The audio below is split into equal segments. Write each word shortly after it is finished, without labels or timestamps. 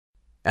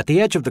At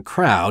the edge of the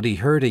crowd, he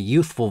heard a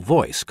youthful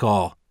voice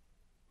call,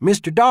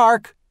 "Mr.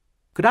 Dark!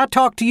 Could I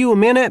talk to you a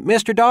minute,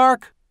 Mr.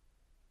 Dark?"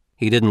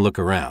 He didn't look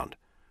around.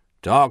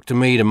 "Talk to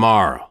me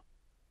tomorrow."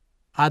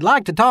 "I'd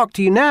like to talk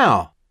to you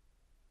now."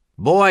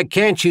 "Boy,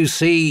 can't you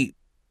see—"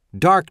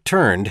 Dark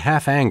turned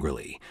half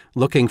angrily,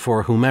 looking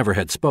for whomever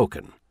had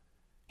spoken.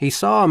 He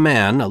saw a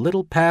man a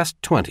little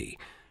past 20,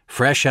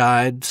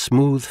 fresh-eyed,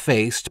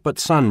 smooth-faced but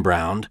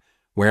sun-browned,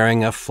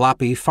 wearing a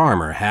floppy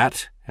farmer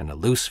hat and a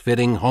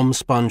loose-fitting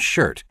homespun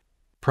shirt,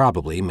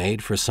 probably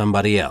made for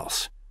somebody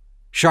else.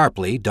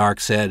 Sharply, Dark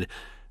said,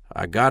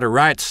 "I got a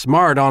right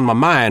smart on my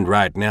mind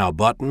right now,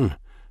 Button.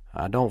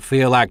 I don't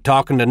feel like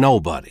talking to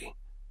nobody.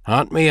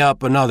 Hunt me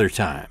up another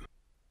time."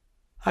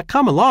 "I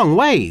come a long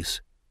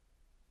ways."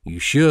 "You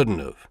shouldn't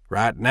have.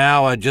 Right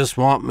now I just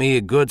want me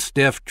a good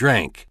stiff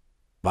drink.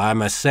 By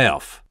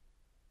myself."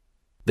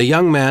 The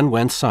young man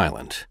went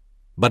silent,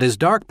 but as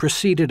Dark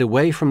proceeded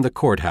away from the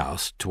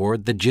courthouse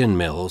toward the gin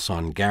mills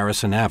on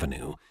Garrison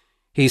Avenue,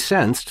 he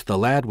sensed the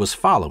lad was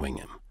following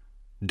him.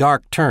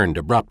 Dark turned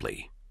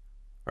abruptly.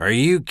 "Are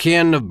you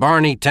kin of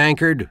Barney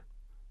Tankard?"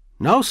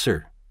 "No,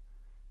 sir."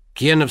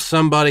 "Kin of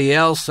somebody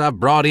else I've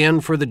brought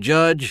in for the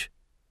judge?"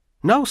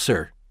 "No,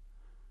 sir."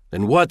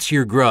 "Then what's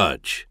your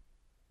grudge?"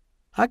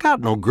 "I got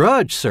no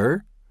grudge,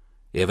 sir."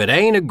 "If it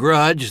ain't a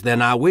grudge,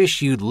 then I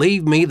wish you'd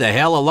leave me the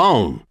hell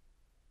alone."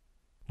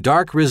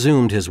 Dark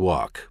resumed his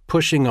walk,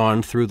 pushing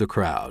on through the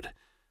crowd.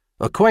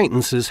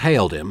 Acquaintances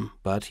hailed him,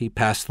 but he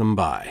passed them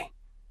by.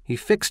 He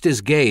fixed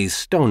his gaze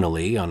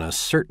stonily on a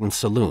certain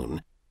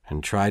saloon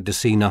and tried to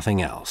see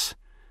nothing else.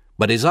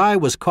 But his eye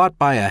was caught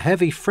by a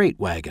heavy freight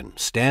wagon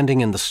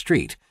standing in the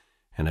street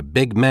and a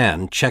big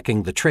man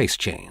checking the trace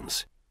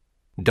chains.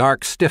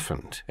 Dark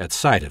stiffened at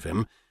sight of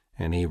him,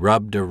 and he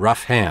rubbed a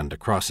rough hand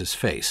across his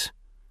face.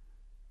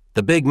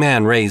 The big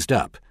man raised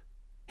up.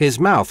 His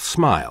mouth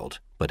smiled,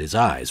 but his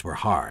eyes were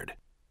hard.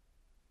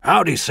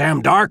 "Howdy,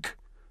 Sam Dark.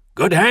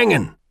 Good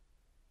hanging."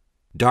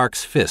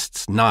 Dark's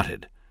fists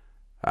knotted.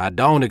 "I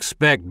don't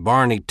expect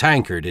Barney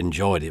Tankard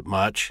enjoyed it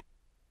much."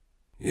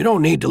 "You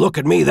don't need to look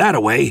at me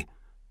that-a-way.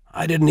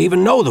 I didn't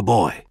even know the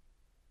boy."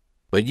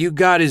 "But you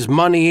got his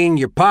money in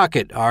your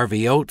pocket,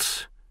 Harvey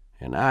Oates,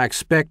 and I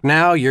expect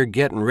now you're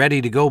getting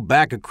ready to go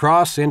back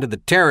across into the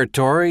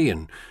territory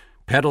and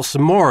peddle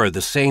some more of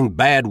the same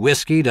bad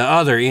whiskey to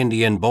other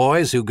Indian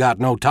boys who got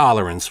no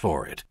tolerance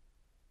for it."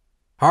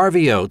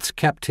 Harvey Oates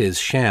kept his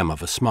sham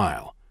of a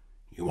smile.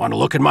 "You want to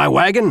look at my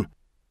wagon?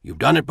 You've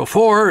done it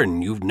before,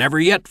 and you've never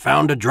yet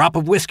found a drop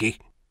of whiskey."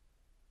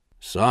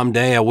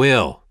 "Someday I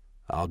will.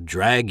 I'll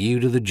drag you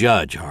to the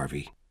judge,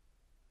 Harvey."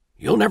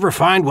 "You'll never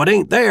find what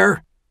ain't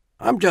there.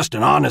 I'm just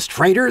an honest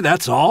freighter,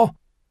 that's all.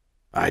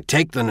 I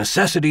take the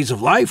necessities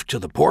of life to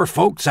the poor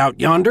folks out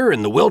yonder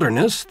in the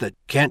wilderness that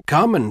can't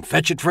come and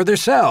fetch it for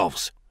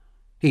theirselves."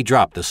 He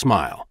dropped a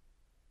smile.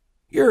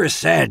 "You're a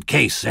sad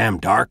case, Sam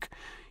Dark.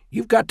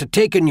 You've got to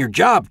taken your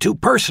job too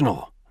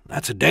personal.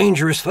 That's a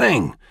dangerous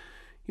thing.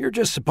 You're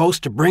just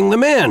supposed to bring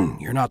them in.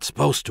 You're not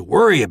supposed to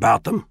worry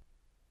about them."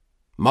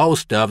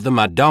 "Most of them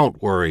I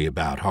don't worry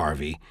about,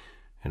 Harvey,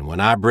 and when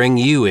I bring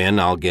you in,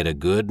 I'll get a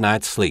good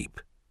night's sleep."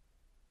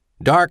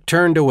 Dark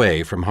turned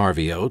away from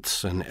Harvey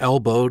Oates and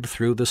elbowed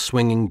through the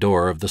swinging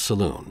door of the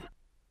saloon.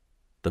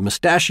 The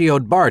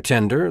mustachioed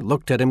bartender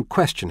looked at him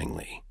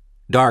questioningly.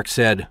 Dark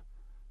said,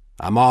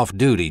 "I'm off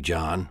duty,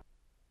 John."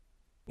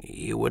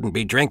 "You wouldn't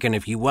be drinking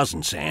if you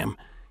wasn't, Sam.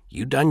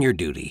 You done your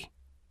duty.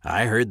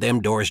 I heard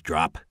them doors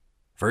drop.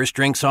 First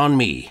drink's on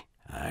me.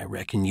 I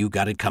reckon you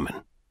got it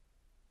coming."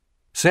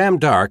 Sam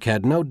Dark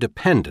had no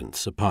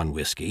dependence upon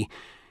whiskey.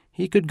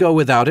 He could go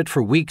without it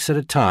for weeks at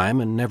a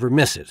time and never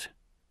miss it.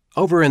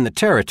 Over in the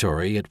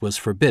territory it was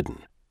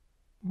forbidden.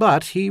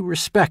 But he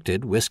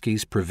respected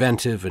whiskey's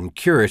preventive and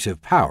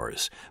curative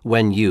powers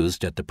when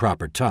used at the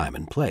proper time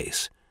and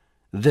place.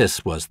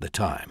 This was the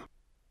time.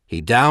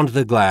 He downed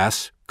the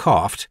glass,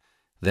 coughed,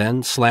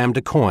 then slammed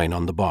a coin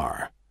on the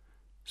bar.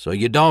 "So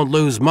you don't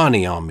lose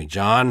money on me,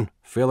 John.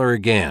 Fill her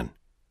again."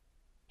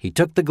 He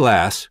took the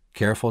glass,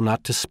 careful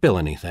not to spill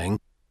anything,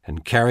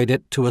 and carried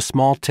it to a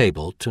small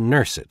table to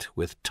nurse it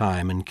with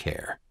time and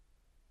care.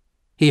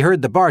 He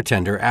heard the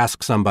bartender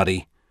ask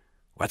somebody,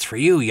 "What's for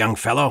you, young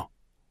fellow?"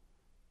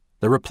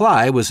 The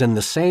reply was in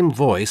the same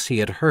voice he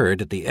had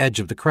heard at the edge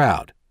of the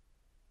crowd.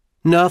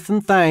 "Nothing,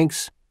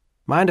 thanks.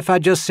 Mind if I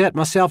just set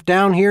myself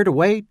down here to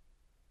wait?"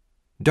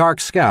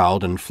 Dark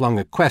scowled and flung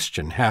a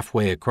question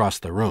halfway across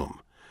the room.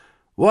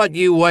 "What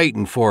you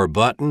waiting for,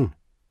 Button?"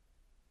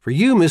 "For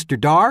you, Mr.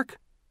 Dark.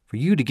 For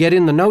you to get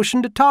in the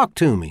notion to talk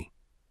to me."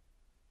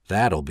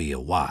 "That'll be a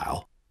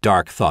while,"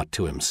 Dark thought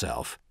to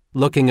himself,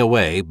 looking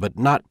away but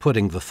not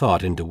putting the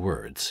thought into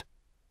words.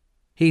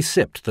 He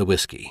sipped the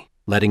whiskey,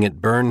 letting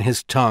it burn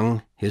his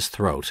tongue, his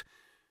throat,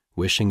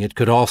 wishing it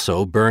could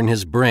also burn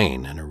his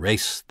brain and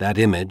erase that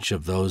image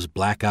of those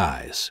black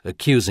eyes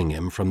accusing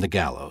him from the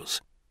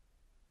gallows.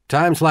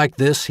 Times like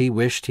this he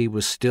wished he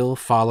was still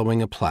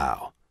following a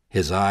plow,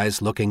 his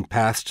eyes looking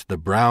past the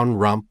brown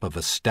rump of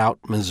a stout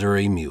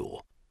Missouri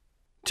mule.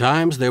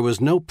 Times there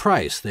was no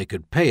price they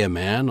could pay a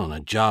man on a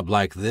job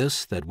like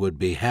this that would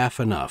be half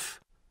enough.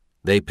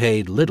 They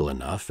paid little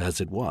enough as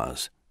it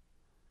was.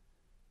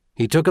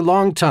 He took a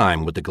long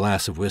time with the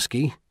glass of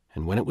whiskey,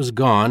 and when it was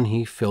gone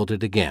he filled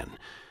it again.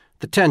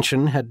 The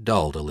tension had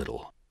dulled a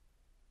little.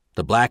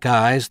 The black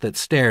eyes that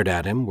stared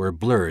at him were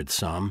blurred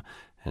some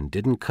and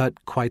didn't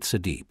cut quite so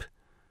deep.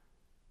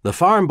 The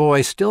farm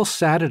boy still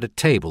sat at a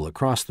table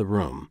across the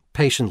room,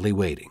 patiently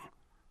waiting.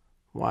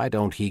 Why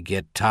don't he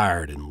get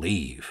tired and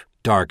leave?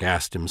 Dark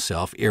asked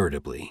himself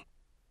irritably.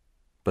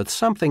 But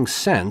something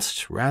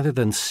sensed rather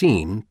than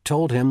seen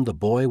told him the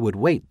boy would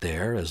wait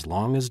there as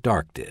long as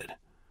Dark did.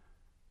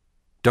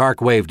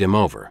 Dark waved him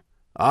over.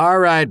 "All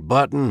right,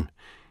 Button.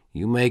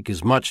 You make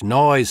as much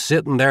noise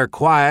sitting there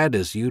quiet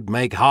as you'd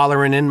make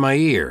hollering in my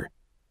ear.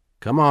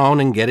 Come on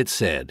and get it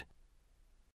said.